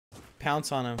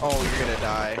Pounce on him. Oh, you're gonna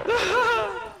die.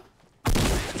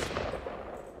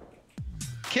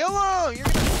 Kill him! You're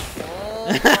gonna. Oh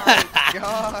my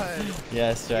god.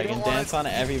 Yes, Dragon. Dance on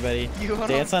everybody.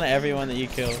 Dance on everyone that you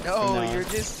kill. No, you're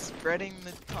just spreading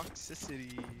the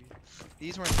toxicity.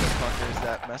 These weren't the fuckers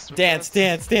that messed with dance, us.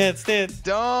 Dance, dance, dance.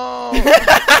 Don't!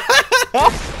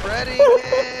 You're spreading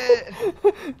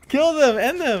it! Kill them,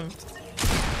 end them.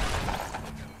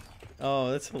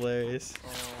 Oh, that's hilarious. Oh,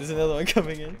 There's another one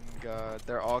coming in. God,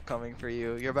 they're all coming for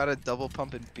you. You're about to double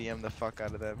pump and BM the fuck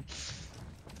out of them.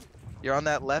 You're on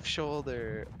that left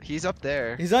shoulder. He's up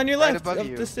there. He's on your right left, above up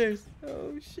you. the stairs.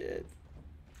 Oh shit.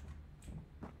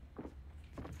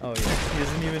 Oh yeah, he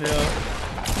doesn't even know.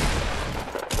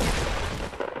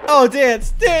 Oh,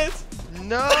 dance, dance.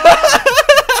 No!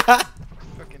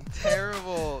 Fucking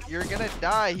terrible. You're gonna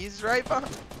die. He's right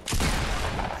behind.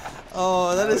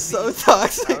 Oh, that is so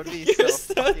toxic. I would be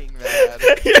so fucking mad. I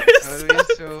would be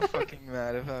so fucking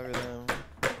mad if I were them.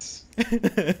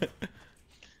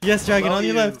 Yes, Dragon, on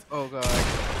your left. Oh god.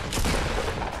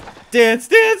 Dance,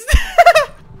 dance.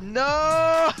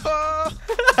 No!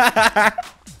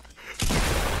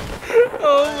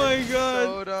 Oh my god.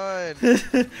 So done.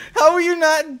 How are you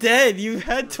not dead? You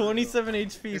had 27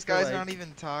 HP. This guy's not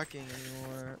even talking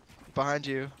anymore. Behind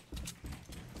you.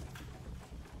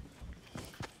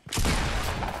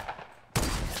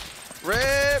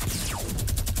 Rip!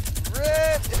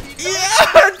 Rip!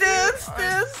 Yeah! Dance!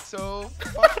 Dance! So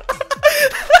fucking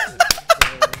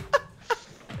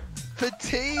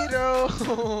Potato!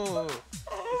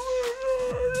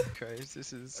 Oh Christ,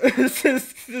 this is this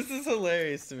is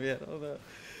hilarious to me. I don't know.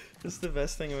 This is the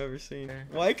best thing I've ever seen.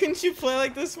 Why couldn't you play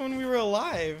like this when we were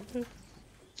alive?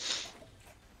 He's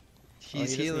he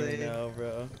doesn't healing. even know,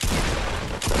 bro.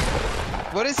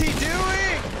 What is he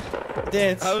doing?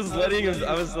 Dance. I was letting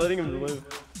him live.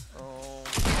 Oh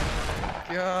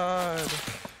my god.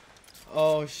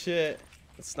 Oh shit.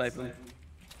 Let's snipe him.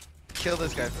 Kill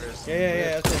this guy first.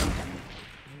 Yeah. That's it.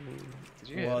 Did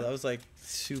you hit Wow, him? that was like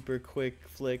super quick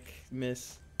flick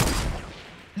miss.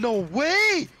 No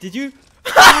way! Did you?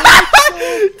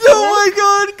 Oh my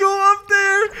god, go up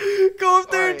there! Go up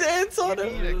there and dance on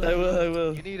him! I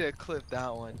will. You need to clip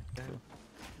that one.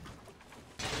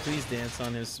 Please dance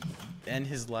on his end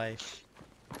his life.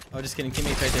 Oh, just kidding.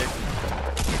 Teammates right there.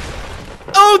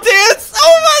 Oh, dance!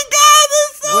 Oh my god,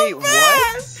 that's so Wait,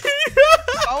 bad! what?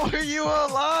 How are you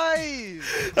alive?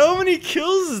 How many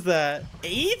kills is that?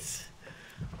 8?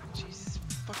 Jesus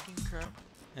fucking crap.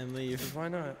 And leave. Why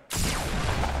not?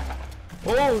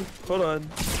 Oh, hold on.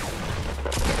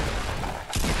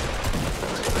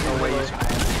 No way you.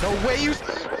 No way you.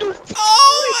 No,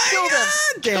 Oh my kill them.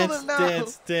 god! Kill Dance, them now.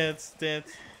 dance.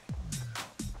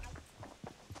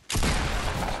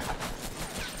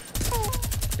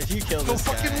 If you kill No this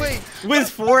fucking guy way. with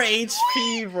 4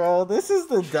 HP, bro, this is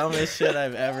the dumbest shit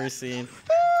I've ever seen.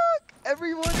 Fuck!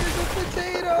 Everyone is a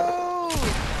potato.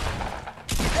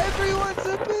 Everyone's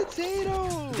a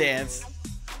potato. Dance.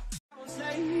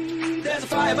 There's a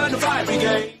fire burn the fire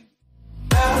brigade.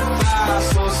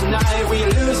 So tonight we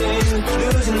are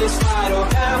losing this fight.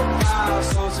 Oh,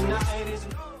 so tonight is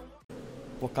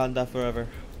Wakanda forever.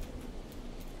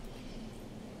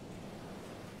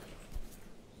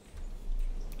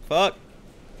 Fuck.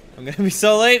 I'm gonna be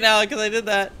so late now because I did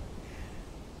that.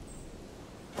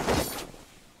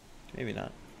 Maybe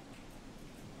not.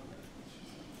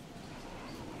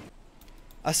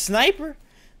 A sniper?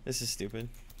 This is stupid.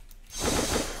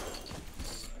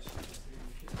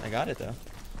 I got it though.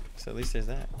 So at least there's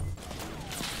that.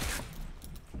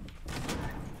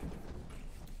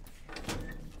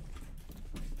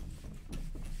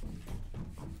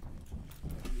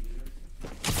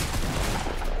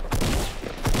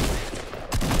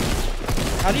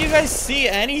 How do you guys see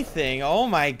anything? Oh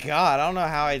my god, I don't know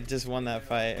how I just won that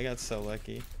fight. I got so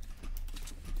lucky.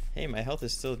 Hey, my health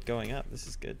is still going up. This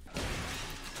is good.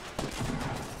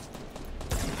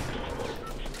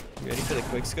 You ready for the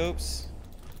quick scopes?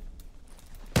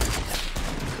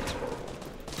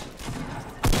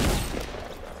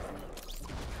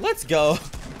 Let's go.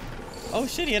 Oh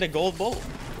shit, he had a gold bolt.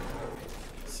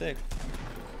 Sick.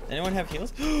 Anyone have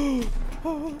heals?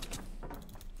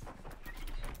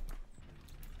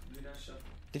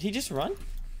 Did he just run?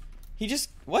 He just...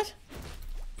 What?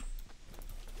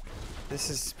 This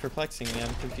is perplexing me.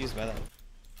 I'm confused by that.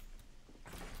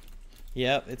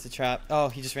 Yep, it's a trap. Oh,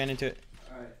 he just ran into it.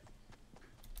 Alright.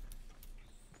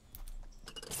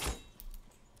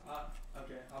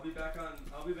 Okay, I'll be back on to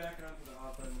the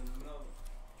op and I'm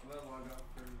gonna log off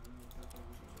for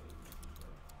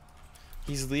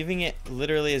He's leaving it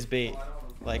literally as bait.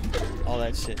 Like, all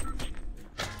that shit.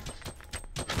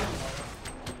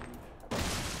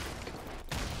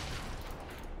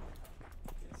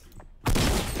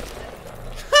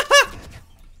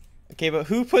 Okay, but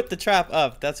who put the trap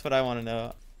up? That's what I want to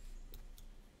know.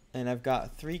 And I've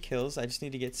got 3 kills. I just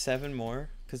need to get 7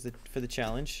 more for the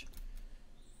challenge.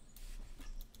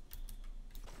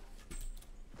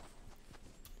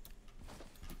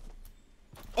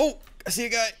 Oh, I see a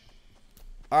guy.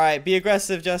 All right, be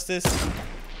aggressive, Justice.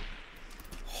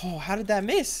 Oh, how did that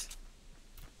miss?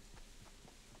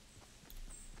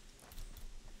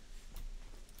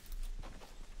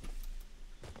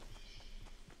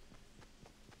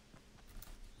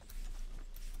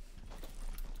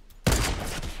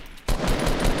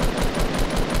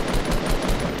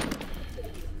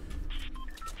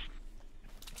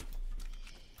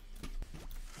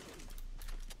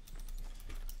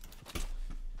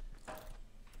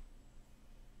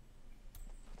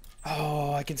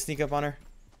 Oh, I can sneak up on her.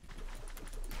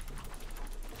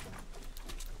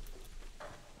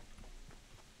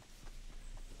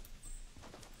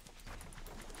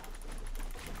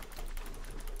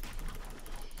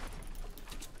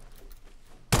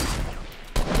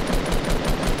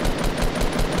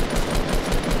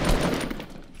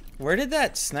 Where did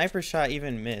that sniper shot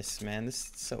even miss, man? This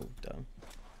is so dumb.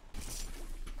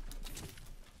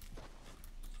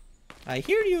 I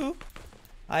hear you.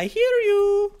 I hear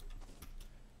you.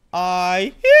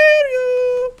 I hear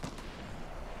you.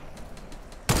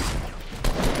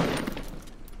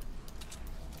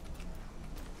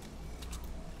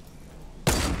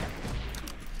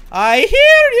 I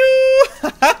hear you.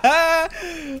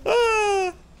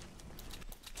 Ah.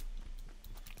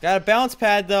 Got a bounce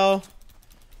pad though.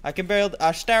 I can build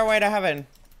a stairway to heaven.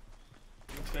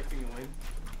 I'm expecting to win.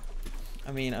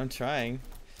 I mean, I'm trying.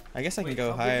 I guess I can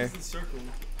go how higher. big is the circle?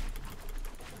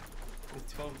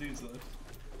 With 12 dudes left.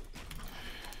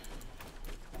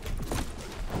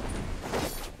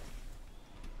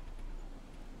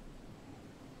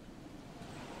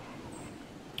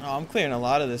 Oh, I'm clearing a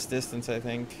lot of this distance, I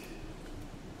think.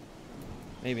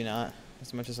 Maybe not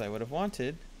as much as I would have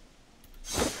wanted.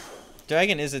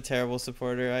 Dragon is a terrible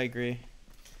supporter, I agree.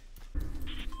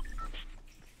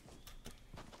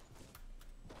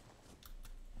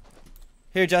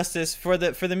 Here, Justice, for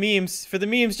the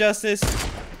memes, Justice.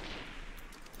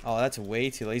 Oh, that's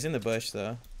way too low. He's in the bush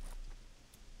though.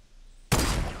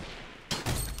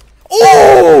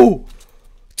 Oh!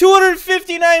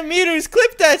 259 meters,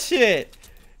 clip that shit!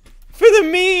 For the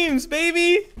memes,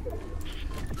 baby!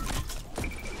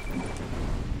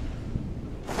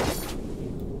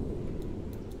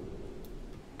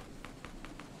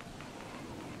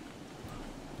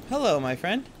 Hello, my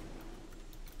friend.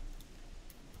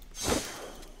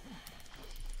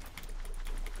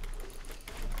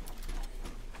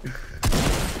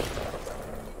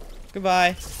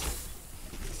 Goodbye.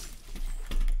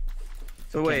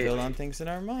 So We wait, can't build on things in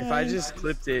our mind. if I just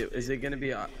clipped it, is it gonna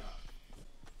be?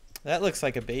 That looks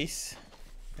like a base,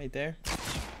 right there.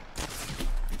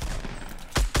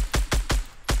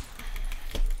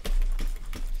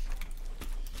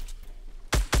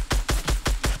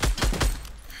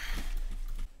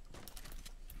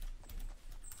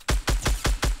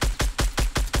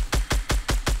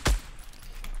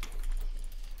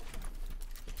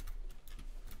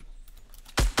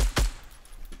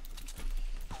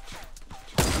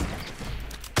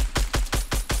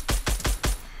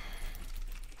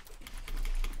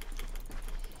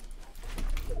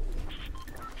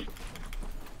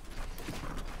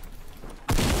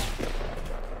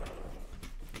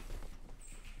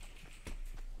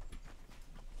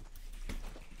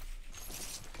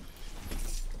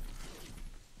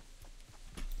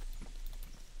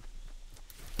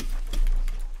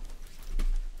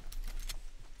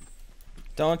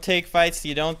 Don't take fights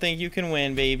you don't think you can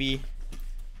win, baby.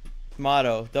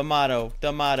 Motto, the motto,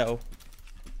 the motto.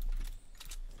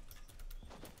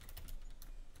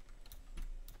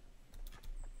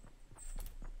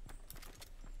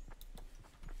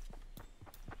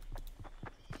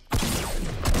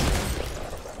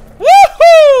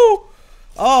 Woohoo!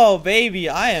 Oh, baby,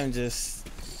 I am just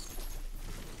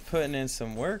putting in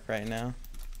some work right now.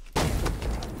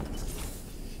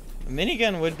 A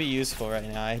minigun would be useful right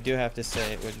now. I do have to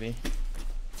say it would be.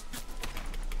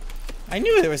 I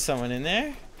knew there was someone in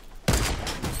there.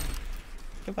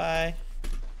 Goodbye.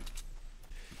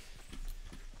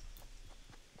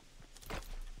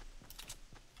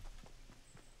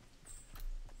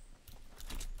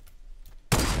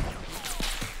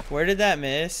 Where did that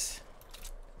miss?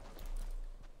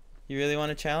 You really want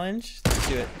to challenge? Let's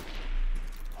do it.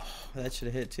 Oh, that should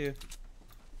have hit too.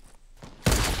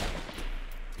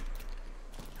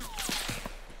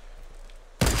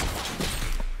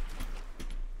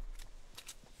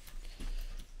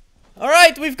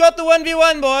 Alright, we've got the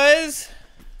 1v1, boys.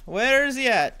 Where is he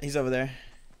at? He's over there.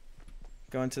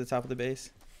 Going to the top of the base.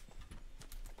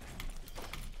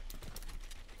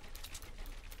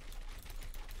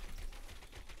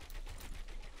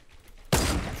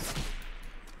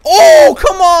 Oh,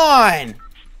 come on!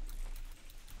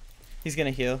 He's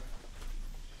gonna heal.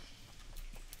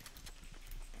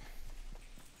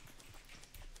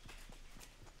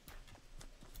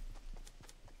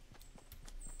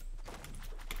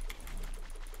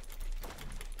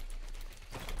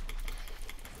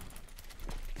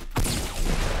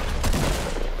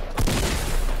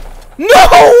 No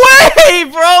way,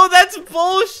 bro! That's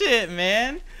bullshit,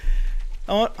 man.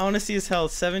 I want to see his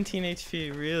health. 17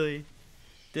 HP, really.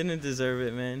 Didn't deserve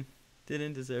it, man.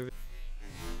 Didn't deserve it.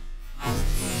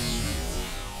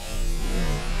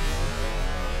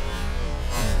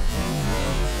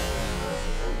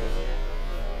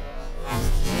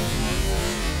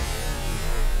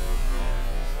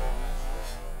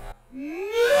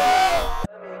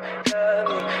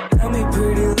 Tell me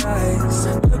pretty lies,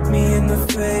 look me in the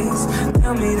face.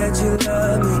 Tell me that you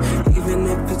love me, even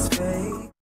if it's fake.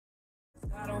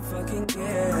 I don't fucking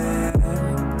care at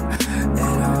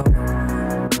all.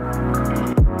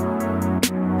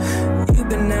 You've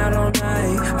been out all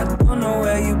night, I don't know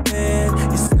where you've been.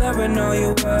 You're slurring all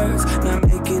your words, not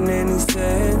making any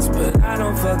sense, but I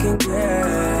don't fucking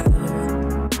care.